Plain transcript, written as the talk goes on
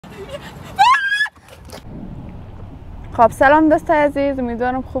خب سلام دوستای عزیز،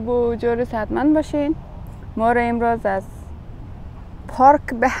 امیدوارم خوب و جور صحتمند باشین. ما را امروز از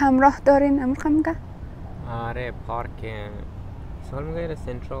پارک به همراه دارین. امروز میگه؟ آره پارک سوال میگه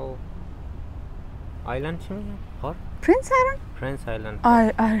سنترال آیلند چی میگه؟ پارک؟ پرنس آیلند؟ پرنس آیلند.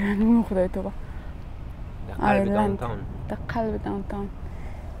 آیلند خدای تو با در قلب داونتاون. در قلب داونتاون.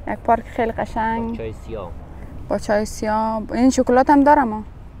 یک پارک خیلی قشنگ با چای سیاه. با چای سیاه. این شکلات هم داره ما.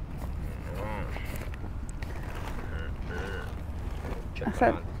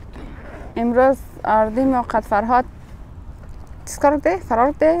 امروز آردیم وقت فرهاد چیز ده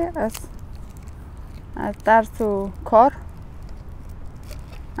فرار ده از درس و کار.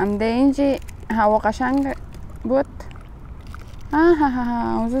 امده اینجی هوا قشنگ بود.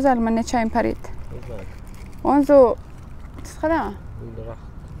 اونزو زلمنه چایم پرید. اونزو چیز خدا؟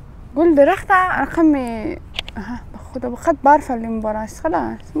 گل درخت رقم خدا بخد برف اللي مباراش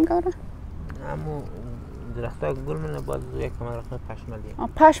خلاص مقوله امو درختای گل من باز یک کمر رقم پشمالی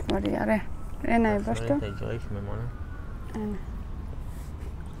پشمالی آره اینه باش تو جایش میمونه اینه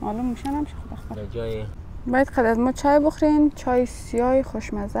معلوم میشه نمیشه خدا جای باید قد از ما چای بخورین. چای سیاه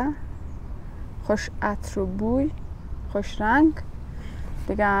خوشمزه، خوش عطر و بوی، خوش رنگ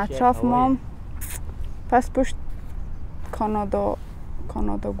دیگه. اطراف ما پس پشت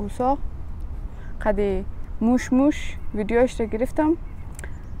کانادا گوسا قدی موش ویدیوش رو گرفتم.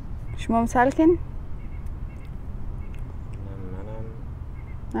 شما مثال کن.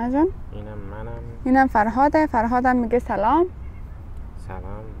 نه جان؟ اینم فرهاده. فرهادم میگه سلام.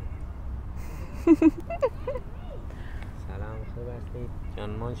 سلام خوب هستید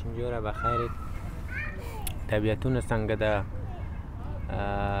جانمان شمجوره بخیرید. طبیعتون سنگده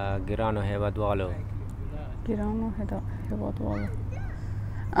گران و هیبت والو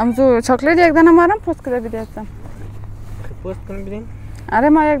امزو چاکلیت یک دانه مارم پوست کده بیدی هستم. پوست کنم بیدیم؟ آره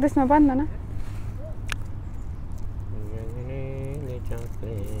ما یک دست مبند نه؟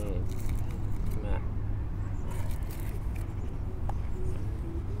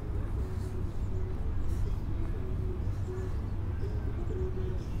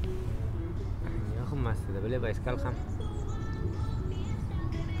 یا خب مسته بله بایسکل خم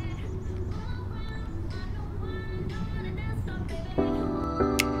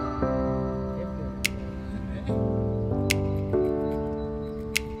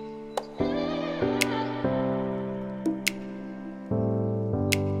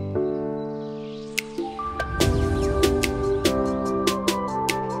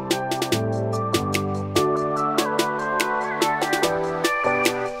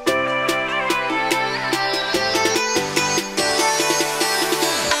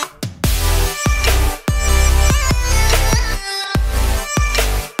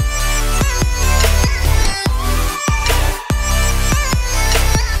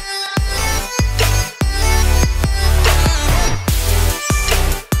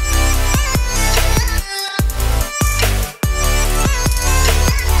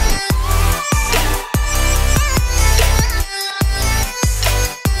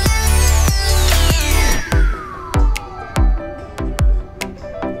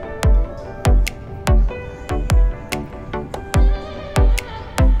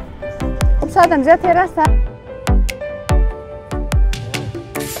سادم زیاد تیرسته.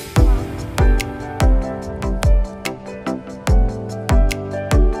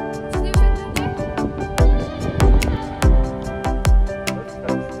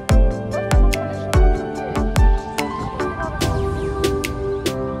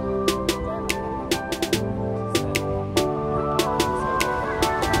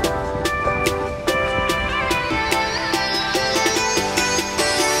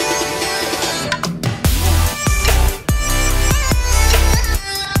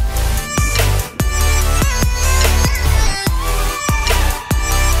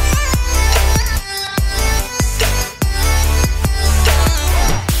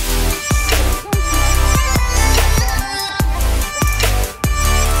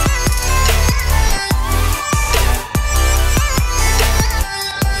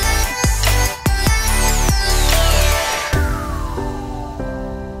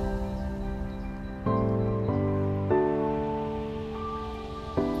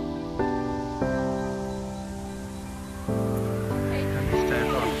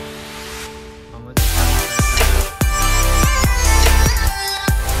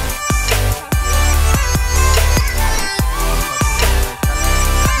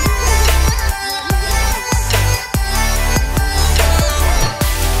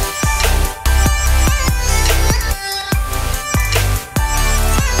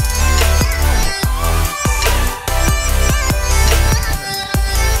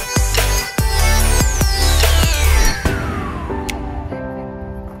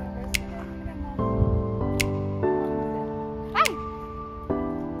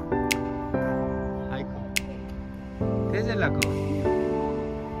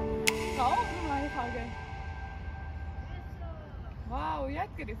 و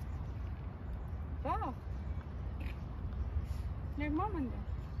یاد گرفت رفت یک ما منده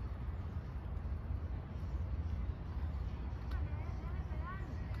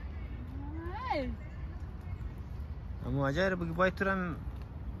مواجه رو بگی باید تو هم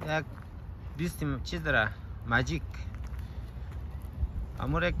یک دیستی چیز داره ماجیک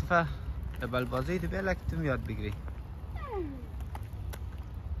امور یک دفعه بلبازی تو بیالا که تو یاد بگیری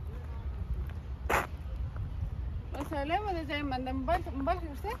مسئله ما جای من موبایل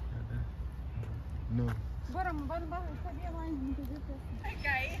خرسته؟ نو برو موبایل خرسته بیا ما این منتظر هستم اوکی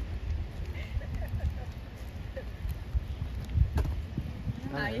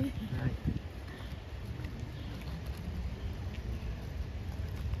های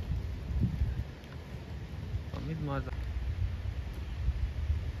امید مازه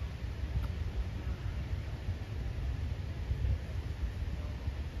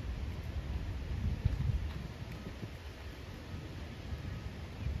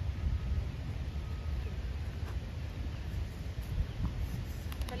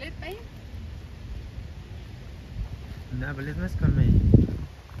بلد بایی؟ نه بلد مسکن می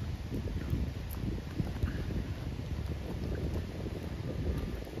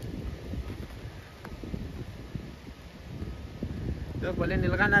تو بله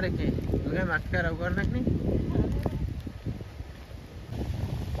نلغا نرکی نلغا مرتکه رو گار نکنی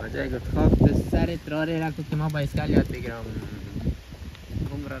مجای گفت خواب تو سرت راره رکو که ما با اسکال یاد بگیرم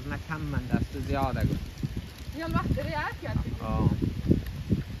عمر از نکم من دستو زیاده گفت یا وقت ریاض یاد بگیرم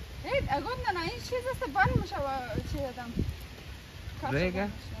اگه نه این چیز است بند میشه و چی دادم ریگه؟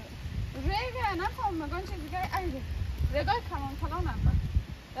 ریگه نفهم مگان چیز دیگه ایده ریگه کمان کلا نفهم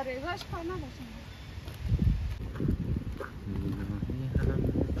در ریگهش کار نداشتم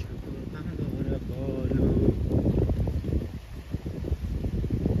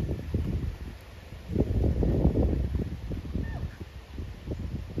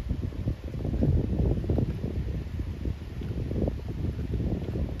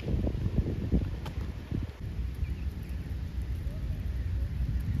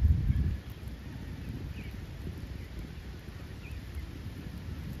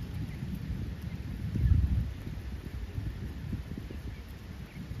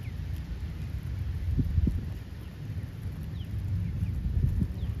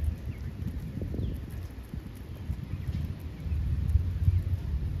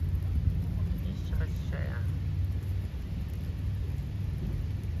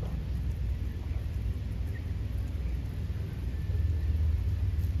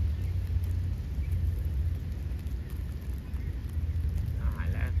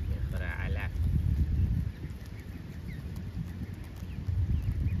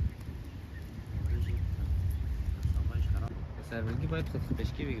سربرگی باید خود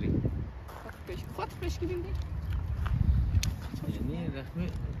پشکی بگیری خود پشکی بگیری؟ یعنی رخمی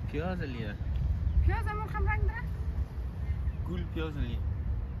پیاز لیه پیاز همون خم رنگ داره؟ گل پیاز لیه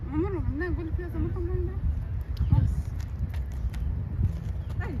نه گل پیاز همون خم رنگ داره؟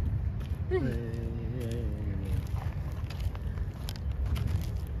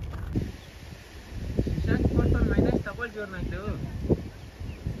 شیشک پاشتان مینش تقال جور نکده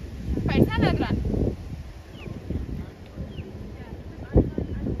پیسه ندارن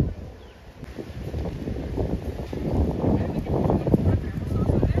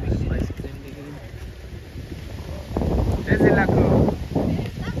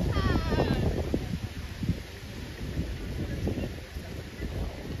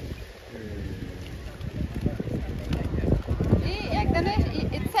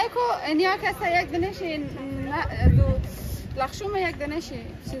نیا کسا یک دنش دو لخشوم یک دنش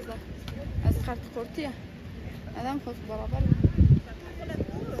چیز از خرط خورتیه آدم خود برابر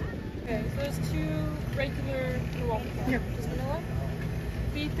Okay, so there's two regular waffles. Yep. Just vanilla.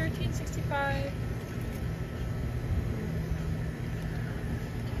 Be $13.65.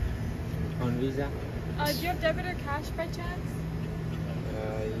 On Visa? Do you have debit or cash by chance?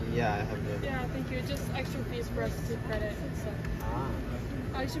 Yeah, I have that. Yeah, thank you. Just extra fees for us to credit and stuff.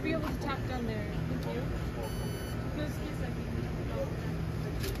 You should be able to tap down there. Thank you. Just a second.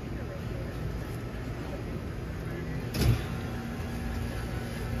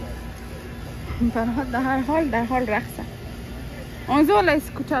 برای در حال رقصه اون زول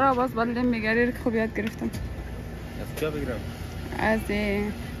اسکوترها باز بلده میگری که خوب یاد گرفتم از کجا بگیرم؟ از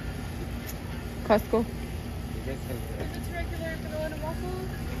کاسکو Just regular vanilla and waffle.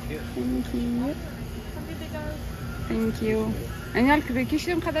 Thank you. Something Thank you. این حال که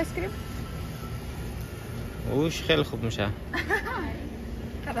بکشیم خد ایسکریم؟ اوش خیلی خوب میشه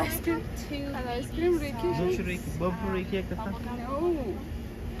خد ایسکریم بوش ریکش ریکی بابو ریکی یک دفعه نو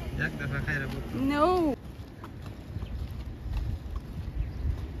یک دفعه خیره بود نو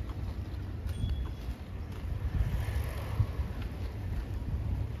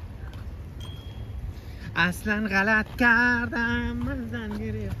اصلا غلط کردم، من زن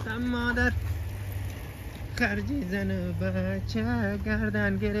گرفتم مادر، خرجی زن و بچه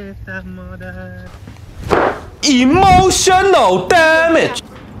گردن گرفتم مادر. Emotional damage.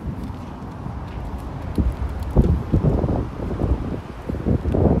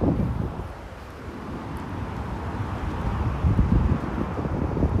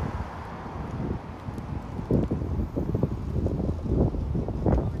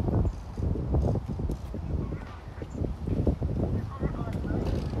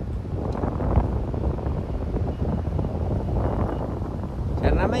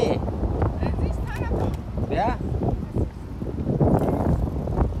 چرنمه بیا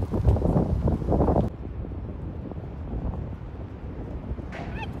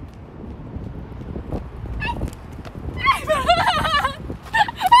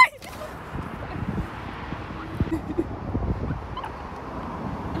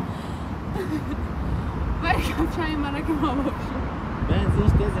برکم چای مرا که ما باشیم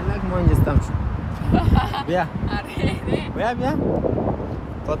بنزینش تیز ما اینجستم شد. بیا آره بیا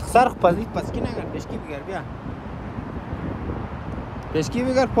خود خسر خو پس کی نگر پشکی بگر بیا پشکی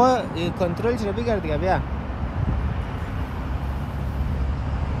بگر پا کنترل چرا بگر دیگه بیا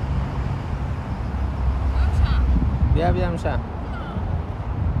بیا میشه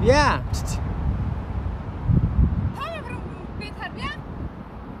بیا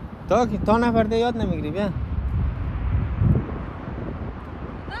تا نفرده یاد نمیگیری بیا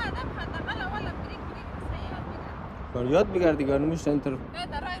یاد بگر دیگه نمیشه این طرف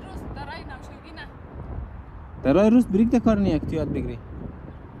در راه روز بریک ده کار نیک تو یاد بگیری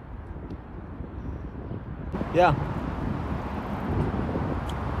بیا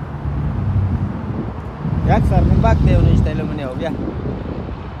یک سر من بک ده اونش تیلو منی او بیا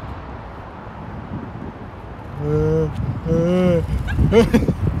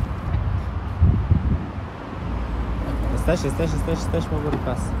استاش ما برو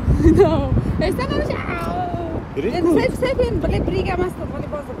پس No, esta no es. بریک بود سیفین بله بریگم است ولی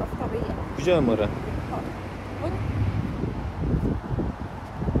باز گفتاریه. کجا مره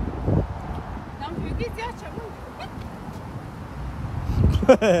نام فیدی زیاد چمون.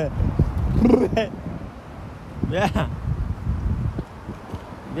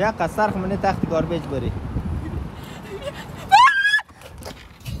 بیا قصر خمنه تخت گاربیج بری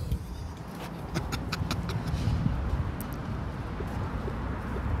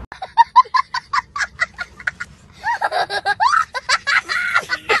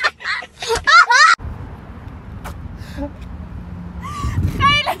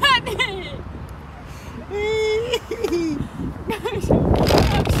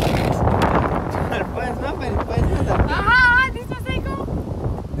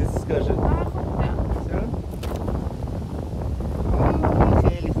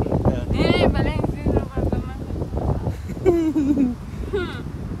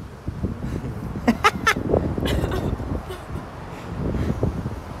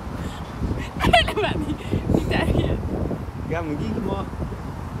میگی که ما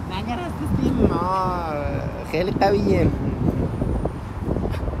نگر هستیم ما خیلی قوییم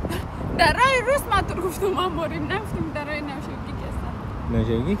در راه روز ما تو گفتم ما بریم نفتیم در راه نوشگی که هستم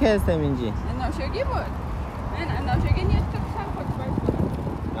نوشگی که هستم اینجی نوشگی بود نه نوشگی نیست تو سر خود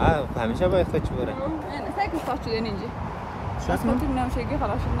باید همیشه باید خودش بره نه سعی کن خواهد شدن اینجی شاید من تو نوشگی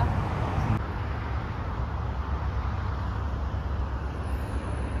خلاص شد نه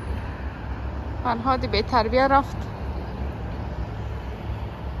فرهادی به تربیه رفت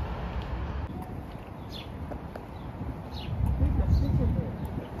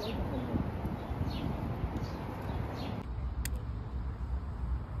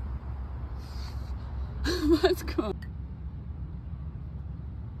Let's go.